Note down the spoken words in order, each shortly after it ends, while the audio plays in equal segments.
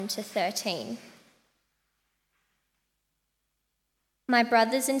to 13. My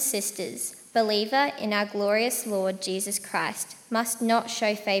brothers and sisters, believer in our glorious Lord Jesus Christ must not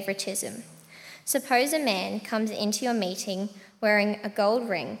show favoritism. Suppose a man comes into your meeting wearing a gold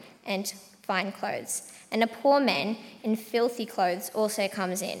ring and fine clothes, and a poor man in filthy clothes also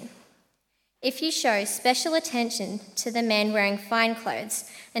comes in. If you show special attention to the man wearing fine clothes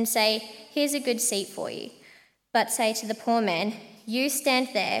and say, "Here's a good seat for you," but say to the poor man, "You stand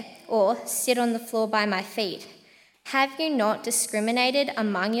there," or "Sit on the floor by my feet," have you not discriminated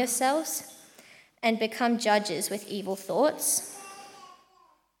among yourselves and become judges with evil thoughts?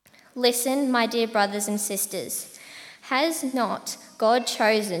 Listen, my dear brothers and sisters, has not God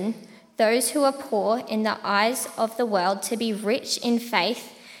chosen those who are poor in the eyes of the world to be rich in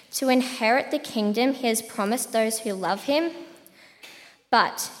faith, to inherit the kingdom he has promised those who love him?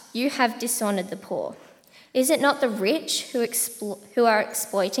 But you have dishonored the poor. Is it not the rich who are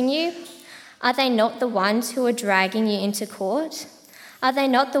exploiting you? Are they not the ones who are dragging you into court? Are they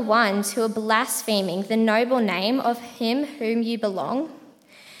not the ones who are blaspheming the noble name of him whom you belong?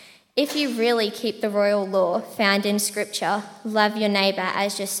 If you really keep the royal law found in Scripture, love your neighbour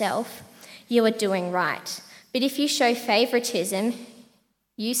as yourself, you are doing right. But if you show favouritism,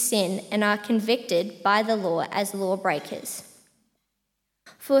 you sin and are convicted by the law as lawbreakers.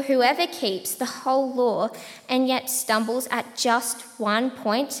 For whoever keeps the whole law and yet stumbles at just one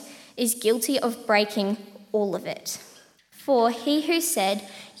point is guilty of breaking all of it. For he who said,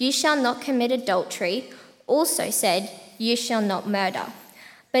 "You shall not commit adultery," also said, "You shall not murder."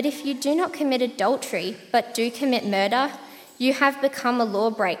 But if you do not commit adultery, but do commit murder, you have become a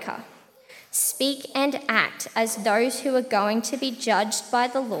lawbreaker. Speak and act as those who are going to be judged by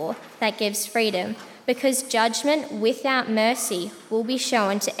the law that gives freedom, because judgment without mercy will be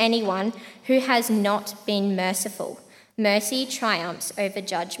shown to anyone who has not been merciful. Mercy triumphs over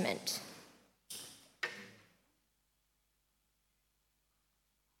judgment.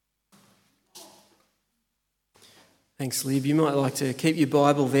 Thanks, Liv. You might like to keep your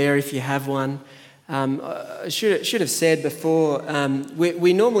Bible there if you have one. I should have said before,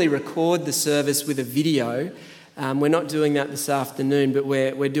 we normally record the service with a video. We're not doing that this afternoon, but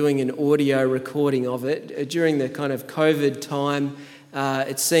we're doing an audio recording of it. During the kind of COVID time,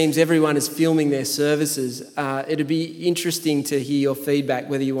 it seems everyone is filming their services. It'd be interesting to hear your feedback,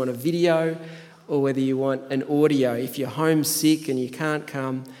 whether you want a video or whether you want an audio. If you're homesick and you can't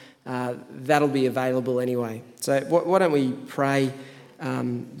come, that'll be available anyway. So why don't we pray,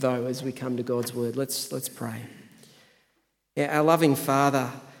 though, as we come to God's word. Let's pray. Our loving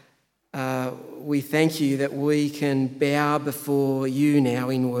Father, we thank you that we can bow before you now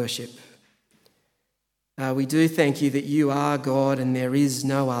in worship. We do thank you that you are God and there is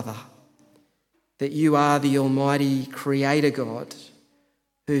no other, that you are the Almighty Creator God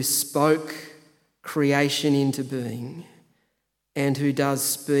who spoke creation into being and who does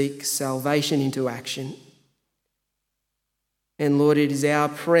speak salvation into action. And Lord, it is our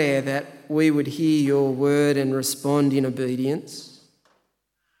prayer that we would hear your word and respond in obedience,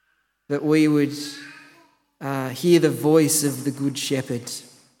 that we would hear the voice of the Good Shepherd,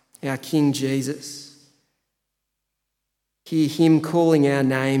 our King Jesus, hear him calling our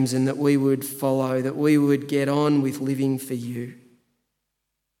names, and that we would follow, that we would get on with living for you.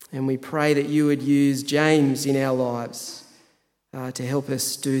 And we pray that you would use James in our lives to help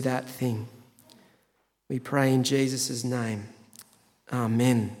us do that thing. We pray in Jesus' name.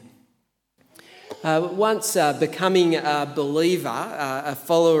 Amen. Once becoming a believer, a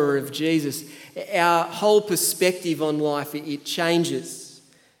follower of Jesus, our whole perspective on life, it changes.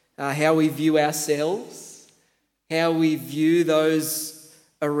 How we view ourselves, how we view those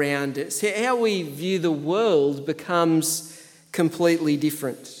around us, how we view the world becomes completely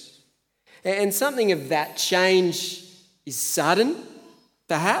different. And something of that change is sudden,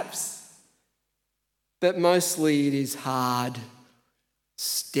 perhaps, but mostly it is hard,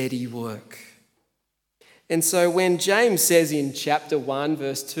 steady work. And so when James says in chapter 1,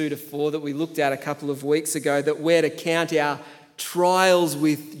 verse 2 to 4 that we looked at a couple of weeks ago, that we're to count our trials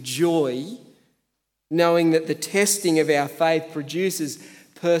with joy, knowing that the testing of our faith produces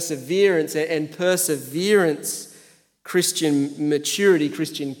perseverance, and perseverance, Christian maturity,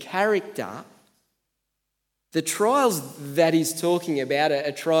 Christian character, the trials that he's talking about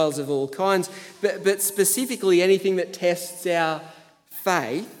are trials of all kinds, but specifically anything that tests our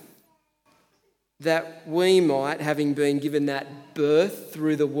faith, that we might, having been given that birth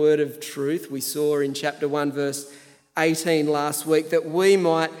through the word of truth we saw in chapter 1 verse 18 last week, that we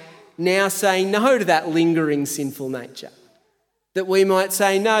might now say no to that lingering sinful nature. That we might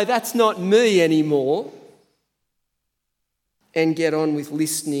say, no, that's not me anymore. and get on with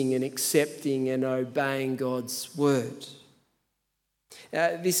listening and accepting and obeying God's word.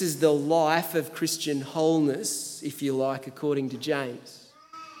 This is the life of Christian wholeness, if you like, according to James.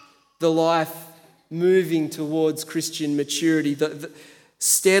 The life moving towards Christian maturity,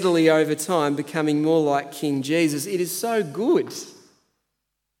 steadily over time becoming more like King Jesus. It is so good,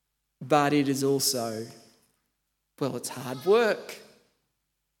 but it is also, it's hard work.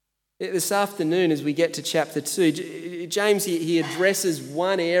 This afternoon, as we get to chapter 2, James, he addresses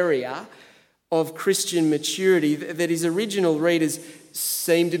one area of Christian maturity that his original readers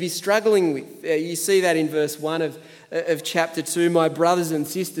seem to be struggling with. You see that in verse 1 of chapter 2, my brothers and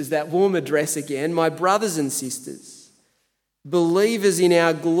sisters, that warm address again, my brothers and sisters, believers in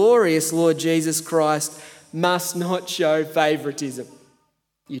our glorious Lord Jesus Christ must not show favouritism.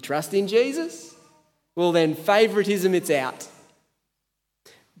 You trust in Jesus? Well then, favouritism, it's out.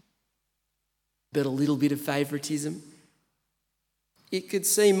 But a little bit of favouritism, it could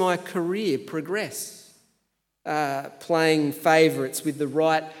see my career progress. Playing favourites with the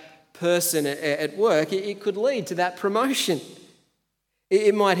right person at work, it could lead to that promotion.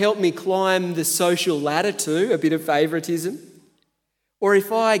 It might help me climb the social ladder too, a bit of favouritism. Or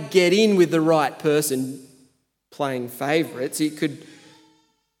if I get in with the right person playing favourites, it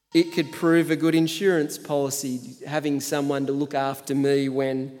could prove a good insurance policy, having someone to look after me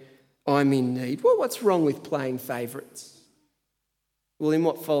when I'm in need. Well, what's wrong with playing favourites? Well, in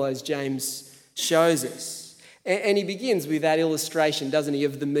what follows, James shows us. And he begins with that illustration, doesn't he,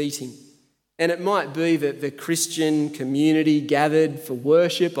 of the meeting. And it might be that the Christian community gathered for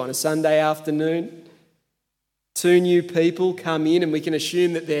worship on a Sunday afternoon. 2 new people come in, and we can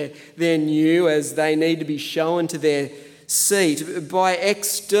assume that they're new, as they need to be shown to their seat by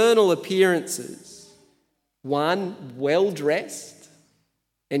external appearances. One, well-dressed.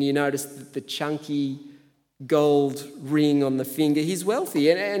 And you notice that the chunky gold ring on the finger, he's wealthy.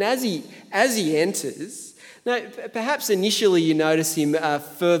 And as he enters, now perhaps initially you notice him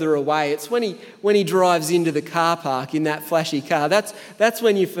further away. It's when he drives into the car park in that flashy car. That's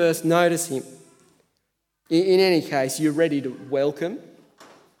when you first notice him. In any case, you're ready to welcome.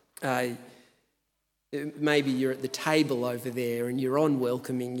 Maybe you're at the table over there and you're on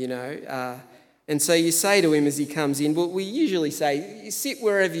welcoming, and so you say to him as he comes in, well, we usually say, sit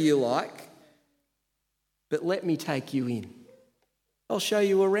wherever you like, but let me take you in. I'll show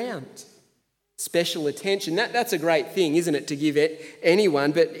you around. Special attention. That's a great thing, isn't it, to give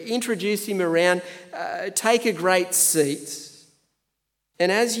anyone, but introduce him around, take a great seat.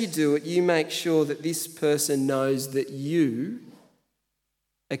 And as you do it, you make sure that this person knows that you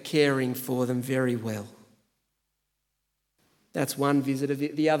are caring for them very well. That's one visitor.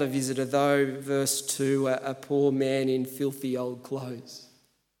 The other visitor, though, verse 2, a poor man in filthy old clothes.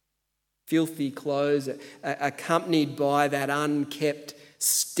 Filthy clothes accompanied by that unkept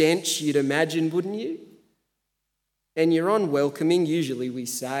stench you'd imagine, wouldn't you? And you're on welcoming. Usually we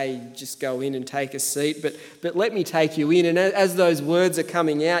say, just go in and take a seat, but let me take you in. And as those words are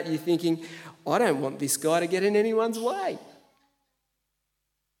coming out, you're thinking, I don't want this guy to get in anyone's way.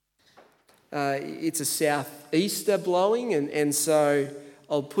 It's a southeaster blowing, and so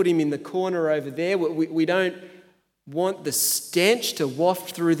I'll put him in the corner over there. We don't want the stench to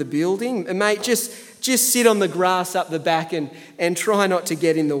waft through the building. And mate, just sit on the grass up the back and try not to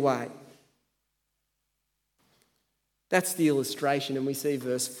get in the way. That's the illustration, and we see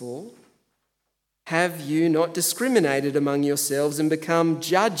verse 4. Have you not discriminated among yourselves and become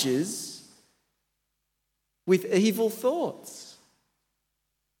judges with evil thoughts?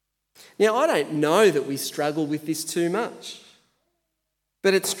 Now, I don't know that we struggle with this too much,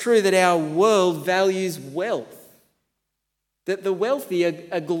 but it's true that our world values wealth, that the wealthy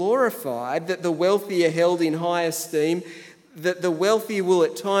are glorified, that the wealthy are held in high esteem, that the wealthy will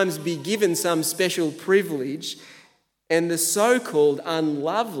at times be given some special privilege, and the so-called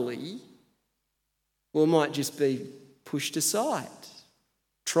unlovely, might just be pushed aside,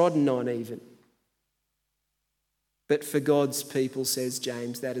 trodden on even. But for God's people, says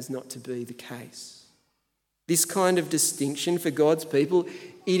James, that is not to be the case. This kind of distinction for God's people,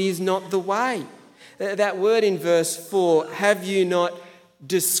 it is not the way. That word in verse 4, have you not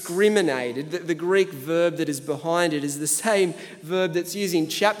discriminated, the Greek verb that is behind it is the same verb that's used in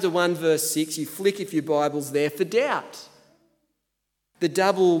chapter 1, verse 6. You flick if your Bible's there, for doubt. The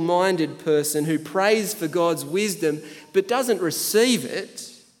double-minded person who prays for God's wisdom but doesn't receive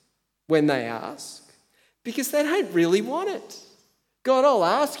it when they ask, because they don't really want it. God, I'll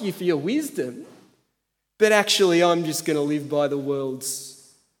ask you for your wisdom, but actually I'm just going to live by the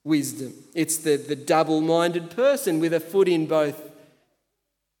world's wisdom. It's the double-minded person with a foot in both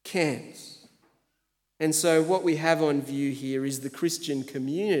camps. And so what we have on view here is the Christian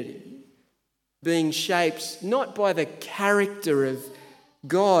community being shaped not by the character of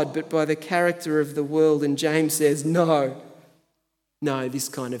God, but by the character of the world. And James says, no, this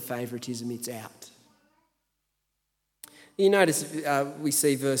kind of favouritism, it's out. You notice we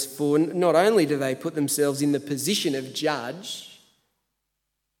see verse 4, not only do they put themselves in the position of judge,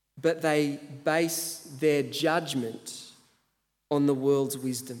 but they base their judgment on the world's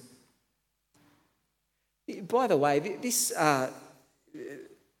wisdom. By the way, this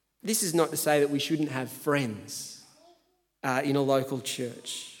is not to say that we shouldn't have friends in a local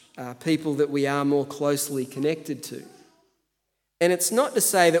church, people that we are more closely connected to. And it's not to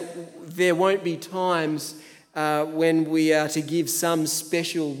say that there won't be times when we are to give some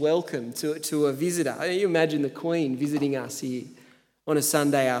special welcome to a visitor. You imagine the Queen visiting us here on a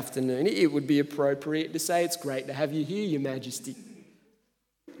Sunday afternoon. It would be appropriate to say, "It's great to have you here, Your Majesty."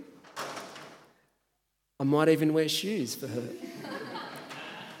 I might even wear shoes for her.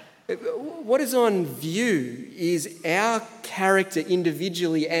 What is on view is our character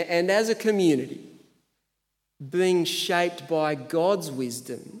individually and as a community being shaped by God's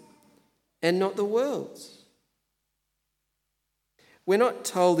wisdom and not the world's. We're not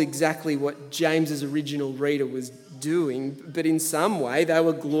told exactly what James's original reader was doing, but in some way they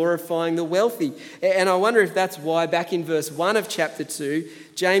were glorifying the wealthy. And I wonder if that's why back in verse 1 of chapter 2,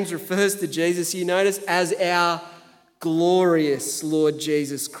 James refers to Jesus, you notice, as our glorious Lord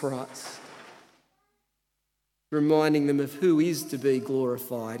Jesus Christ, reminding them of who is to be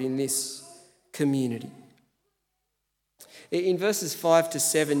glorified in this community. In verses 5 to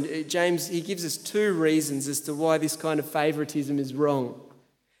 7, James, he gives us two reasons as to why this kind of favouritism is wrong.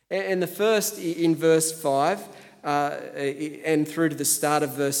 And the first in verse 5 and through to the start of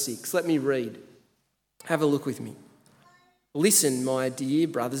verse 6. Let me read. Have a look with me. "Listen, my dear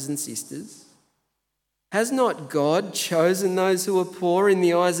brothers and sisters. Has not God chosen those who are poor in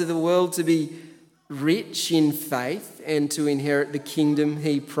the eyes of the world to be rich in faith and to inherit the kingdom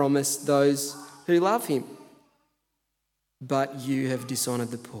he promised those who love him? But you have dishonoured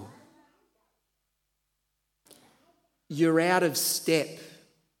the poor." You're out of step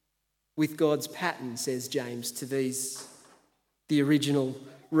with God's pattern, says James to the original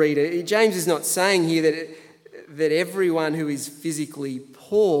reader. James is not saying here that everyone who is physically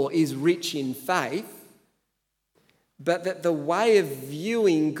poor is rich in faith, but that the way of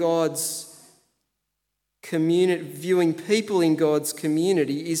viewing viewing people in God's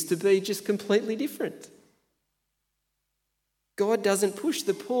community is to be just completely different. God doesn't push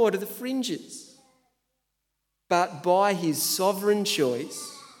the poor to the fringes, but by his sovereign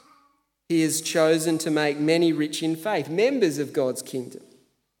choice, he has chosen to make many rich in faith, members of God's kingdom.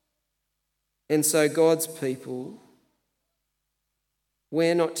 And so God's people,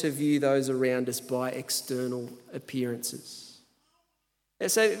 we're not to view those around us by external appearances.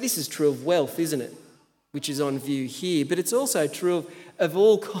 And so this is true of wealth, isn't it? Which is on view here, but it's also true of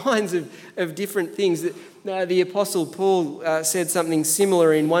all kinds of different things. The Apostle Paul said something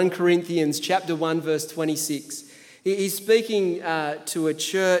similar in 1 Corinthians chapter 1, verse 26. He's speaking to a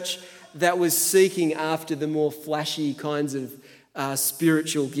church that was seeking after the more flashy kinds of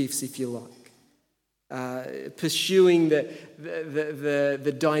spiritual gifts, if you like. Pursuing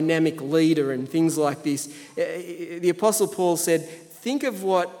the dynamic leader and things like this. The Apostle Paul said, "Think of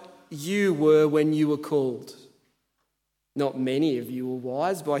what you were when you were called. Not many of you were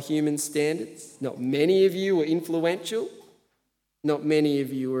wise by human standards. Not many of you were influential. Not many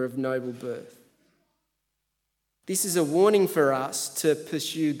of you were of noble birth." This is a warning for us to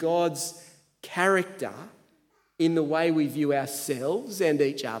pursue God's character in the way we view ourselves and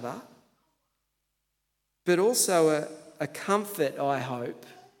each other, but also a comfort, I hope,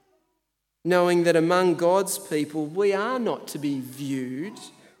 knowing that among God's people we are not to be viewed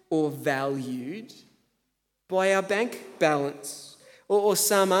or valued by our bank balance or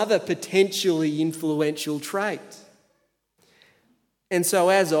some other potentially influential trait. And so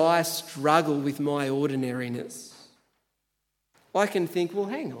as I struggle with my ordinariness, I can think, well,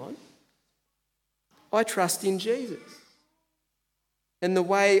 hang on. I trust in Jesus. And the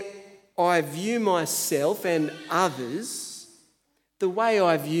way I view myself and others, the way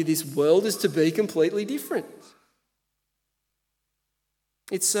I view this world is to be completely different.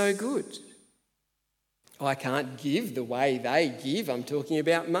 It's so good. I can't give the way they give. I'm talking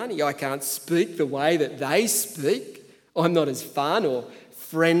about money. I can't speak the way that they speak. I'm not as fun or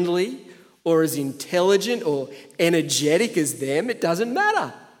friendly or as intelligent or energetic as them. It doesn't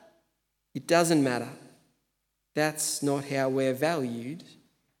matter. It doesn't matter. That's not how we're valued.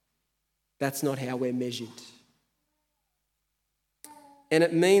 That's not how we're measured. And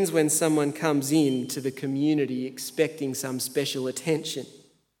it means when someone comes into the community expecting some special attention,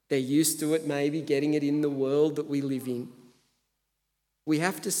 they're used to it maybe, getting it in the world that we live in. We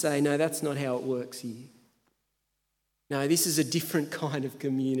have to say, no, that's not how it works here. No, this is a different kind of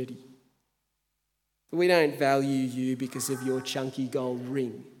community. We don't value you because of your chunky gold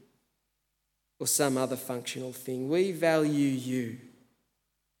ring or some other functional thing. We value you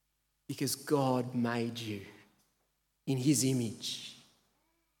because God made you in his image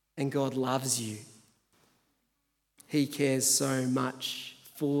and God loves you. He cares so much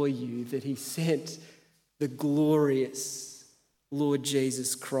for you that he sent the glorious Lord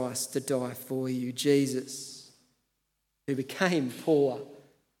Jesus Christ to die for you. Jesus, who became poor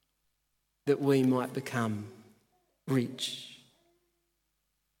that we might become rich.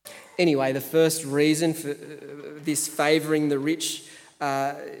 Anyway, the first reason for this favouring the rich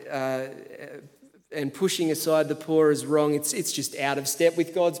and pushing aside the poor is wrong. It's just out of step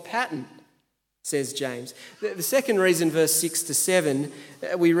with God's pattern, says James. The second reason, verse 6 to 7,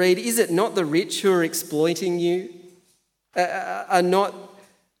 we read, "Is it not the rich who are exploiting you? Are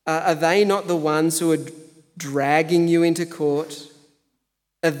they not the ones who are dragging you into court?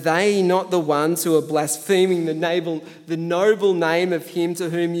 Are they not the ones who are blaspheming the noble name of him to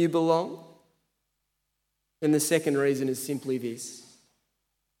whom you belong?" And the second reason is simply this.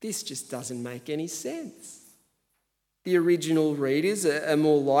 This just doesn't make any sense. The original readers are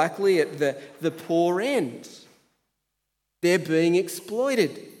more likely at the poor end. They're being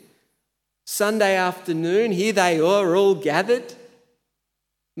exploited. Sunday afternoon, here they are all gathered.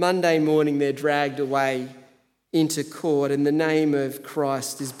 Monday morning, they're dragged away into court and the name of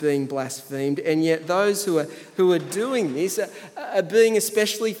Christ is being blasphemed. And yet those who are doing this are being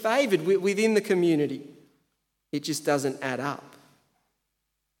especially favoured within the community. It just doesn't add up.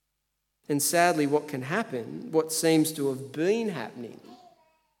 And sadly, what can happen, what seems to have been happening,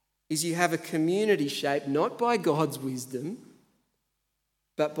 is you have a community shaped not by God's wisdom,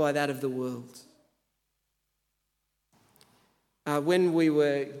 but by that of the world. When we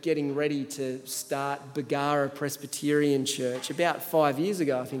were getting ready to start Bagara Presbyterian Church, about 5 years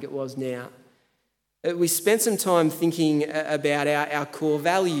ago, I think it was now, we spent some time thinking about our core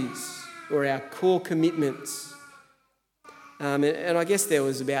values or our core commitments. And I guess there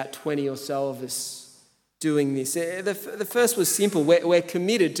was about 20 or so of us doing this. The first was simple. We're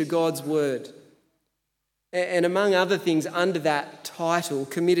committed to God's word. And among other things, under that title,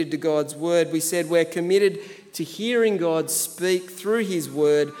 committed to God's word, we said we're committed to hearing God speak through his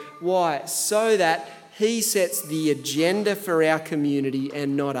word. Why? So that he sets the agenda for our community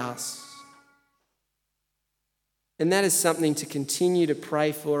and not us. And that is something to continue to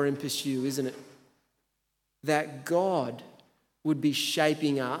pray for and pursue, isn't it? That God would be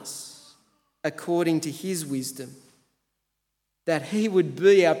shaping us according to his wisdom. That he would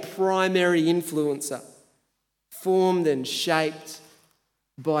be our primary influencer, formed and shaped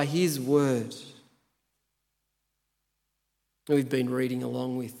by his word. We've been reading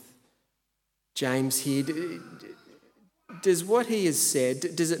along with James here. Does what he has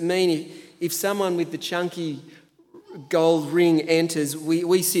said, does it mean if someone with the chunky gold ring enters,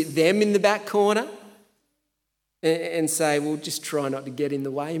 we sit them in the back corner and say, well, just try not to get in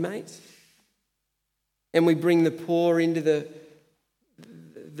the way, mate? And we bring the poor into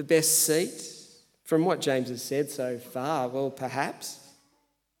the best seat? From what James has said so far, well, perhaps.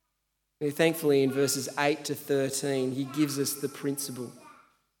 Thankfully, in verses 8 to 13, he gives us the principle.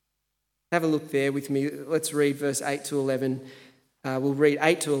 Have a look there with me. Let's read verse 8 to 11. We'll read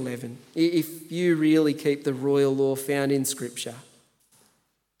 8 to 11. If you really keep the royal law found in Scripture,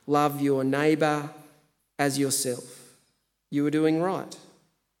 love your neighbour as yourself, you are doing right.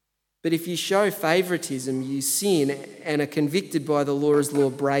 But if you show favouritism, you sin and are convicted by the law as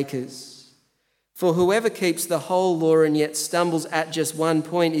lawbreakers. For whoever keeps the whole law and yet stumbles at just one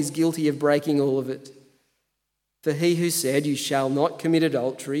point is guilty of breaking all of it. For he who said, "You shall not commit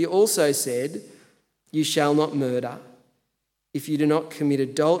adultery," also said, "You shall not murder." If you do not commit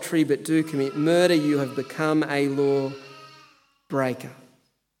adultery but do commit murder, you have become a lawbreaker.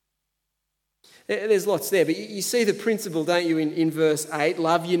 There's lots there, but you see the principle, don't you, in verse 8?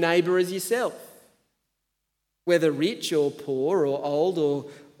 Love your neighbour as yourself. Whether rich or poor or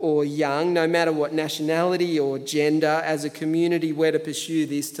old or young, no matter what nationality or gender, as a community we're to pursue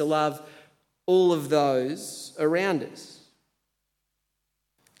this, to love all of those around us.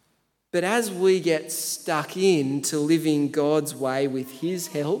 But as we get stuck into living God's way with his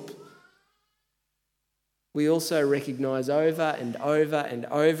help, we also recognise over and over and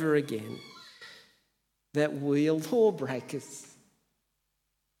over again that we are lawbreakers.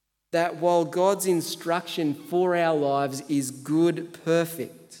 that while God's instruction for our lives is good,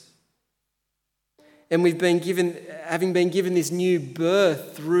 perfect, and having been given this new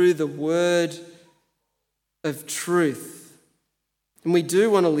birth through the word of truth, and we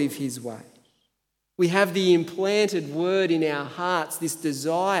do want to live his way. We have the implanted word in our hearts, this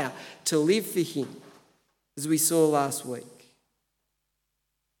desire to live for him, as we saw last week.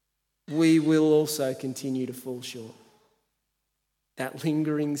 We will also continue to fall short. That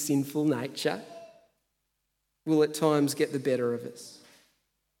lingering sinful nature will at times get the better of us.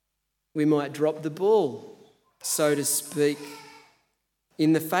 We might drop the ball, so to speak,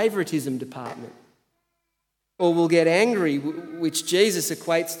 in the favouritism department. Or we'll get angry, which Jesus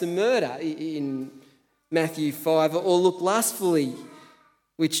equates to murder in Matthew 5, or look lustfully,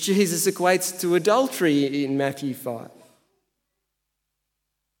 which Jesus equates to adultery in Matthew 5.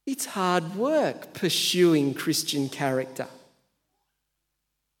 It's hard work pursuing Christian character,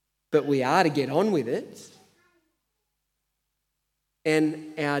 but we are to get on with it.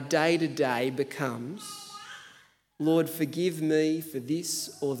 And our day-to-day becomes, Lord, forgive me for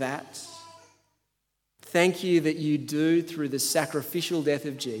this or that. Thank you that you do through the sacrificial death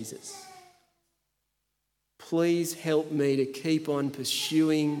of Jesus. Please help me to keep on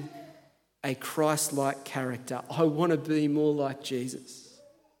pursuing a Christ-like character. I want to be more like Jesus.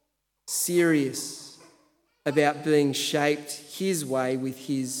 Serious about being shaped his way with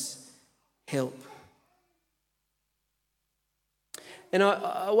his help. And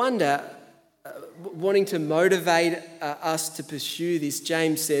I wonder, wanting to motivate us to pursue this,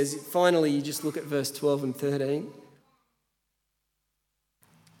 James says, finally, you just look at verse 12 and 13.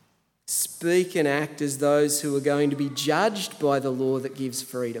 Speak and act as those who are going to be judged by the law that gives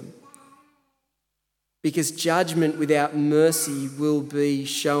freedom. Because judgment without mercy will be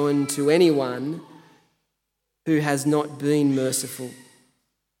shown to anyone who has not been merciful.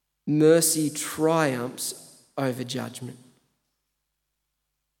 Mercy triumphs over judgment.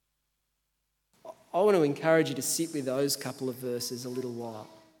 I want to encourage you to sit with those couple of verses a little while.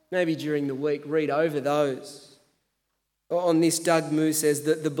 Maybe during the week, read over those. On this, Doug Moo says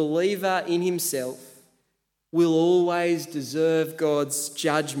that the believer in himself will always deserve God's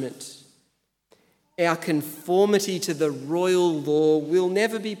judgment. Our conformity to the royal law will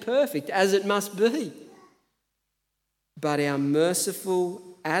never be perfect, as it must be. But our merciful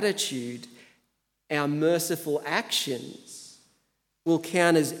attitude, our merciful actions will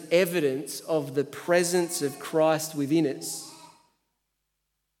count as evidence of the presence of Christ within us.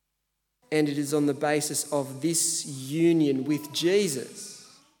 And it is on the basis of this union with Jesus,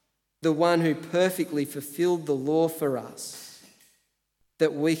 the one who perfectly fulfilled the law for us,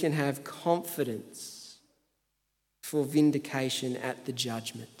 that we can have confidence for vindication at the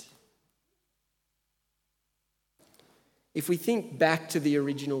judgment. If we think back to the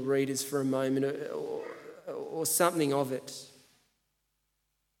original readers for a moment, or something of it,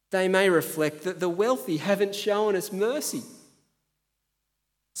 they may reflect that the wealthy haven't shown us mercy.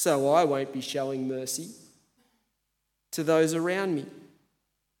 So I won't be showing mercy to those around me.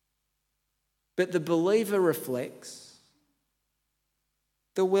 But the believer reflects,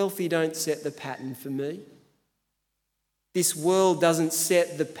 the wealthy don't set the pattern for me. This world doesn't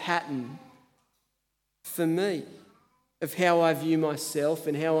set the pattern for me of how I view myself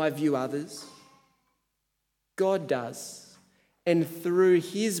and how I view others. God does. And through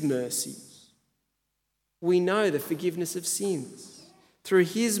his mercy, we know the forgiveness of sins. Through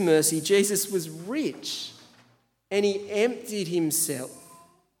his mercy, Jesus was rich and he emptied himself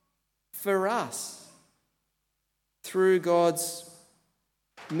for us. Through God's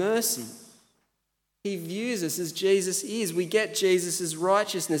mercy, he views us as Jesus is. We get Jesus'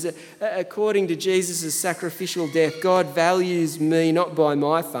 righteousness. According to Jesus' sacrificial death, God values me not by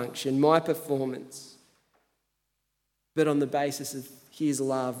my function, my performance, but on the basis of his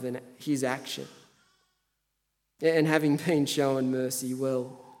love and his action. And having been shown mercy,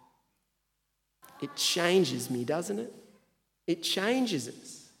 well, it changes me, doesn't it? It changes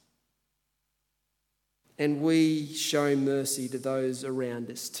us. And we show mercy to those around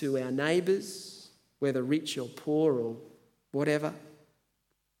us, to our neighbours, whether rich or poor or whatever.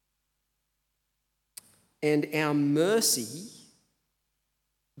 And our mercy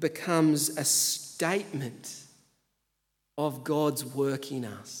becomes a statement of God's work in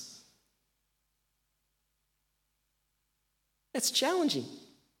us. That's challenging.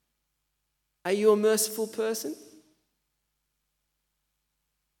 Are you a merciful person?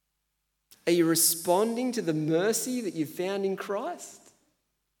 Are you responding to the mercy that you've found in Christ?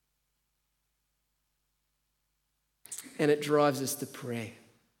 And it drives us to prayer,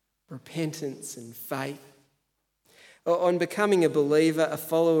 repentance and faith. On becoming a believer, a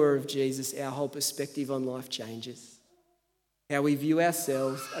follower of Jesus, our whole perspective on life changes. How we view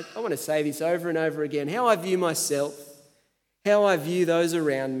ourselves. I want to say this over and over again. How I view myself, how I view those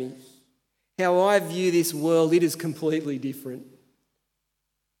around me, how I view this world, it is completely different.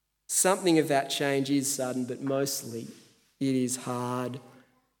 Something of that change is sudden, but mostly it is hard,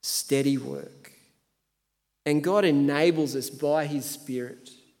 steady work. And God enables us by his Spirit.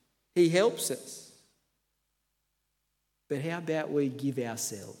 He helps us. But how about we give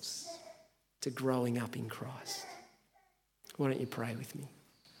ourselves to growing up in Christ? Why don't you pray with me?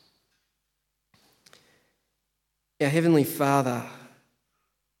 Our Heavenly Father,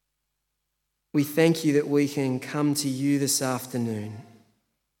 we thank you that we can come to you this afternoon.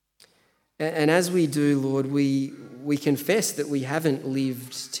 And as we do, Lord, we confess that we haven't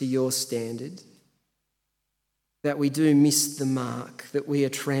lived to your standard, that we do miss the mark, that we are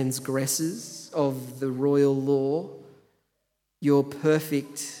transgressors of the royal law, your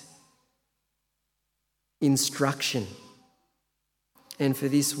perfect instruction. And for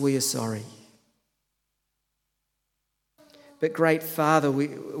this we are sorry. But great Father,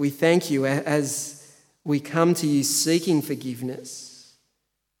 we thank you as we come to you seeking forgiveness.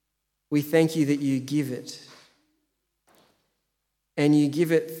 We thank you that you give it. And you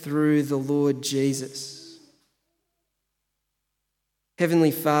give it through the Lord Jesus.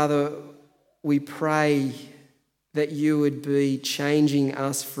 Heavenly Father, we pray that you would be changing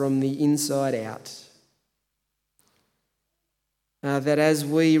us from the inside out. That as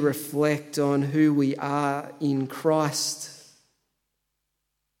we reflect on who we are in Christ,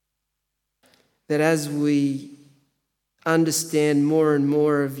 that as we understand more and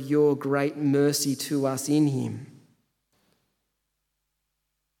more of your great mercy to us in him,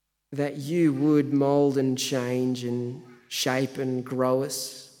 that you would mould and change and shape and grow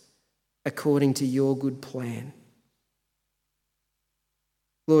us according to your good plan.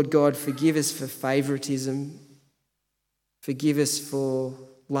 Lord God, forgive us for favouritism. Forgive us for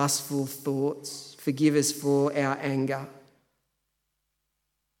lustful thoughts. Forgive us for our anger.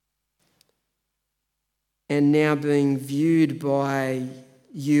 And now being viewed by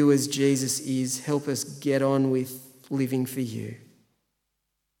you as Jesus is, help us get on with living for you.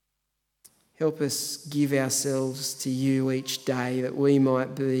 Help us give ourselves to you each day that we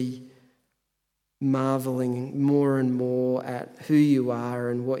might be marvelling more and more at who you are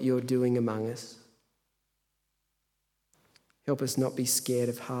and what you're doing among us. Help us not be scared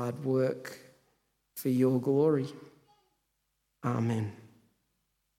of hard work for your glory. Amen.